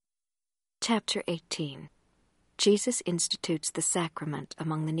Chapter 18. Jesus institutes the sacrament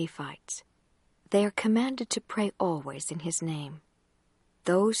among the Nephites. They are commanded to pray always in his name.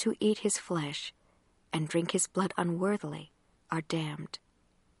 Those who eat his flesh and drink his blood unworthily are damned.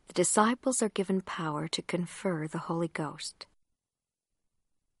 The disciples are given power to confer the Holy Ghost.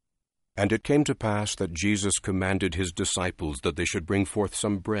 And it came to pass that Jesus commanded his disciples that they should bring forth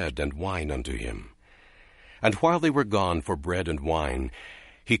some bread and wine unto him. And while they were gone for bread and wine,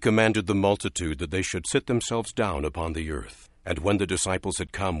 he commanded the multitude that they should sit themselves down upon the earth. And when the disciples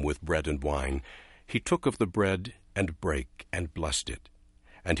had come with bread and wine, he took of the bread and brake and blessed it.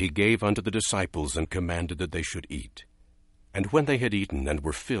 And he gave unto the disciples and commanded that they should eat. And when they had eaten and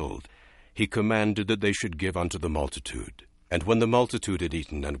were filled, he commanded that they should give unto the multitude. And when the multitude had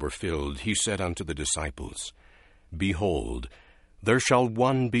eaten and were filled, he said unto the disciples, Behold, there shall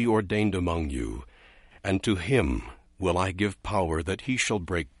one be ordained among you, and to him will I give power that he shall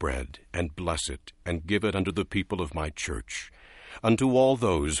break bread, and bless it, and give it unto the people of my church, unto all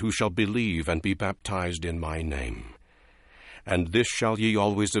those who shall believe and be baptized in my name. And this shall ye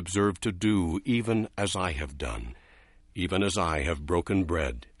always observe to do, even as I have done, even as I have broken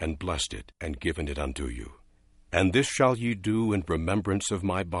bread, and blessed it, and given it unto you. And this shall ye do in remembrance of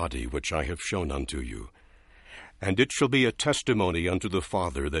my body, which I have shown unto you. And it shall be a testimony unto the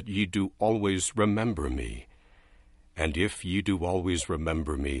Father that ye do always remember me. And if ye do always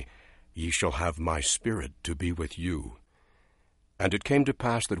remember me, ye shall have my Spirit to be with you. And it came to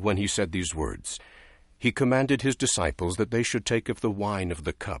pass that when he said these words, he commanded his disciples that they should take of the wine of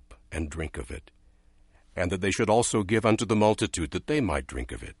the cup and drink of it, and that they should also give unto the multitude that they might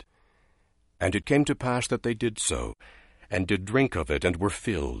drink of it. And it came to pass that they did so, and did drink of it, and were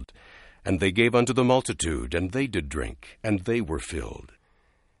filled. And they gave unto the multitude, and they did drink, and they were filled.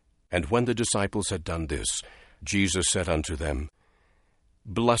 And when the disciples had done this, Jesus said unto them,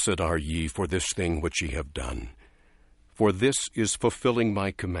 Blessed are ye for this thing which ye have done. For this is fulfilling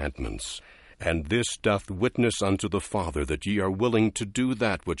my commandments, and this doth witness unto the Father that ye are willing to do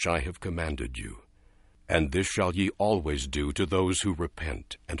that which I have commanded you. And this shall ye always do to those who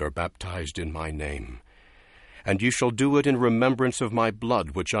repent and are baptized in my name. And ye shall do it in remembrance of my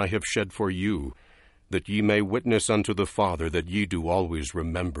blood which I have shed for you, that ye may witness unto the Father that ye do always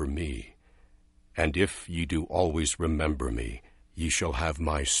remember me. And if ye do always remember me, ye shall have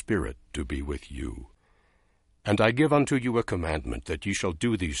my Spirit to be with you. And I give unto you a commandment, that ye shall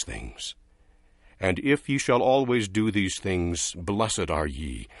do these things. And if ye shall always do these things, blessed are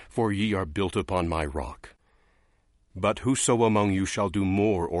ye, for ye are built upon my rock. But whoso among you shall do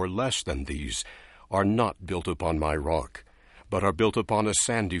more or less than these are not built upon my rock, but are built upon a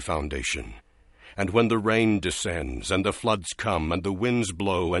sandy foundation. And when the rain descends, and the floods come, and the winds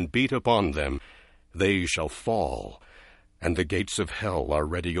blow, and beat upon them, they shall fall, and the gates of hell are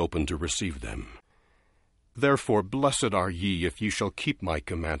ready open to receive them. Therefore blessed are ye if ye shall keep my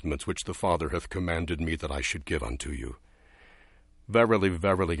commandments which the Father hath commanded me that I should give unto you. Verily,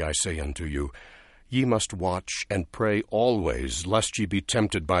 verily, I say unto you, ye must watch and pray always, lest ye be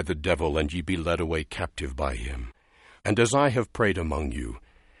tempted by the devil, and ye be led away captive by him. And as I have prayed among you,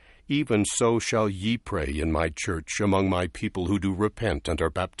 even so shall ye pray in my church among my people who do repent and are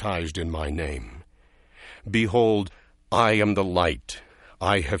baptized in my name. Behold, I am the light.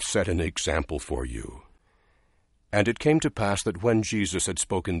 I have set an example for you. And it came to pass that when Jesus had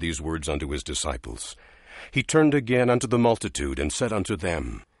spoken these words unto his disciples, he turned again unto the multitude, and said unto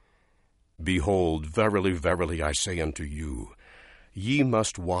them, Behold, verily, verily, I say unto you, ye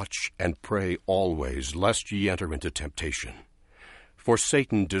must watch and pray always, lest ye enter into temptation. For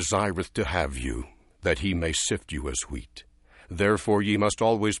Satan desireth to have you, that he may sift you as wheat. Therefore ye must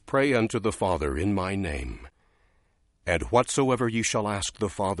always pray unto the Father in my name. And whatsoever ye shall ask the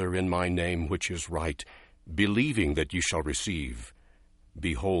Father in my name, which is right, believing that ye shall receive,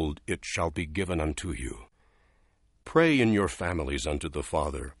 behold, it shall be given unto you. Pray in your families unto the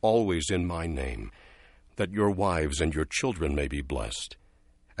Father, always in my name, that your wives and your children may be blessed.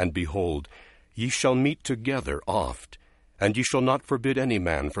 And behold, ye shall meet together oft, and ye shall not forbid any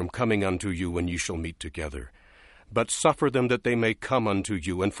man from coming unto you when ye shall meet together. But suffer them that they may come unto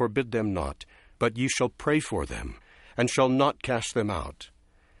you, and forbid them not, but ye shall pray for them, and shall not cast them out.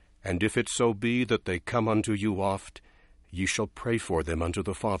 And if it so be that they come unto you oft, ye shall pray for them unto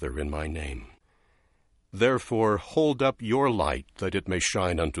the Father in my name. Therefore hold up your light, that it may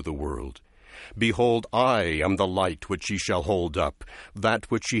shine unto the world. Behold, I am the light which ye shall hold up,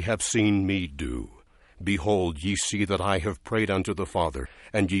 that which ye have seen me do. Behold, ye see that I have prayed unto the Father,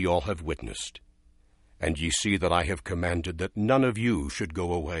 and ye all have witnessed. And ye see that I have commanded that none of you should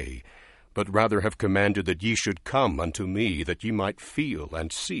go away, but rather have commanded that ye should come unto me, that ye might feel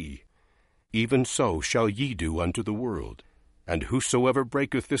and see. even so shall ye do unto the world. And whosoever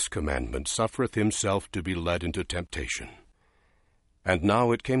breaketh this commandment suffereth himself to be led into temptation. And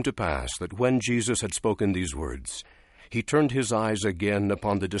now it came to pass that when Jesus had spoken these words, he turned his eyes again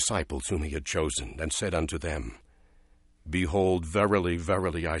upon the disciples whom he had chosen, and said unto them, Behold, verily,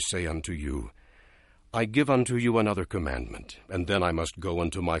 verily, I say unto you, I give unto you another commandment, and then I must go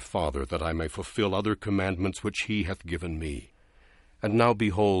unto my Father, that I may fulfill other commandments which he hath given me. And now,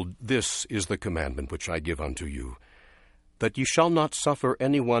 behold, this is the commandment which I give unto you, that ye shall not suffer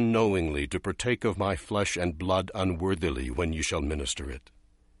any one knowingly to partake of my flesh and blood unworthily when ye shall minister it.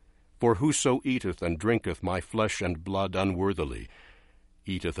 For whoso eateth and drinketh my flesh and blood unworthily,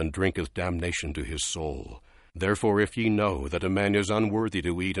 eateth and drinketh damnation to his soul. Therefore if ye know that a man is unworthy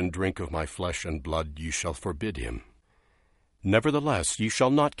to eat and drink of my flesh and blood, ye shall forbid him. Nevertheless ye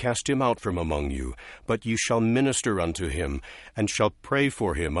shall not cast him out from among you, but ye shall minister unto him, and shall pray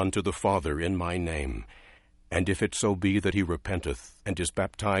for him unto the Father in my name. And if it so be that he repenteth, and is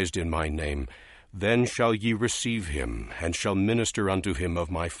baptized in my name, then shall ye receive him, and shall minister unto him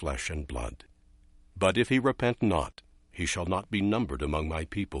of my flesh and blood. But if he repent not, he shall not be numbered among my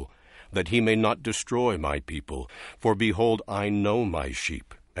people, that he may not destroy my people. For behold, I know my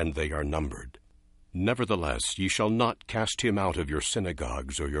sheep, and they are numbered. Nevertheless ye shall not cast him out of your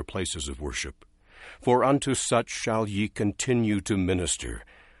synagogues or your places of worship. For unto such shall ye continue to minister.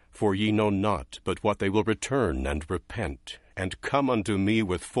 For ye know not but what they will return and repent, and come unto me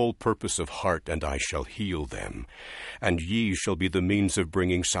with full purpose of heart, and I shall heal them, and ye shall be the means of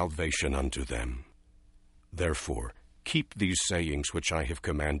bringing salvation unto them. Therefore keep these sayings which I have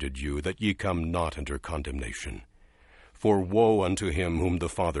commanded you, that ye come not under condemnation. For woe unto him whom the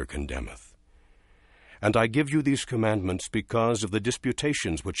Father condemneth. And I give you these commandments because of the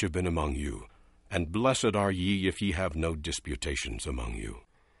disputations which have been among you, and blessed are ye if ye have no disputations among you.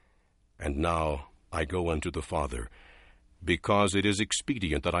 And now I go unto the Father, because it is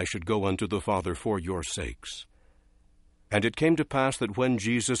expedient that I should go unto the Father for your sakes. And it came to pass that when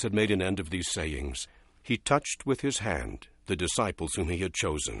Jesus had made an end of these sayings, he touched with his hand the disciples whom he had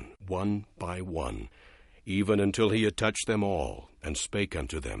chosen, one by one, even until he had touched them all, and spake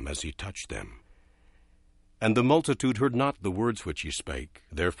unto them as he touched them. And the multitude heard not the words which he spake,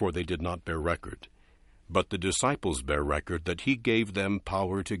 therefore they did not bear record. But the disciples bear record that he gave them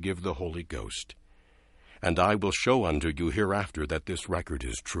power to give the Holy Ghost. And I will show unto you hereafter that this record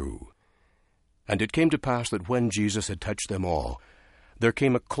is true. And it came to pass that when Jesus had touched them all, there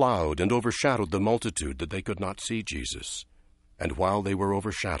came a cloud and overshadowed the multitude, that they could not see Jesus. And while they were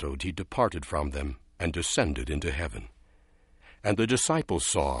overshadowed, he departed from them, and descended into heaven. And the disciples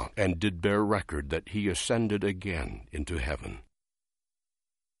saw, and did bear record, that he ascended again into heaven.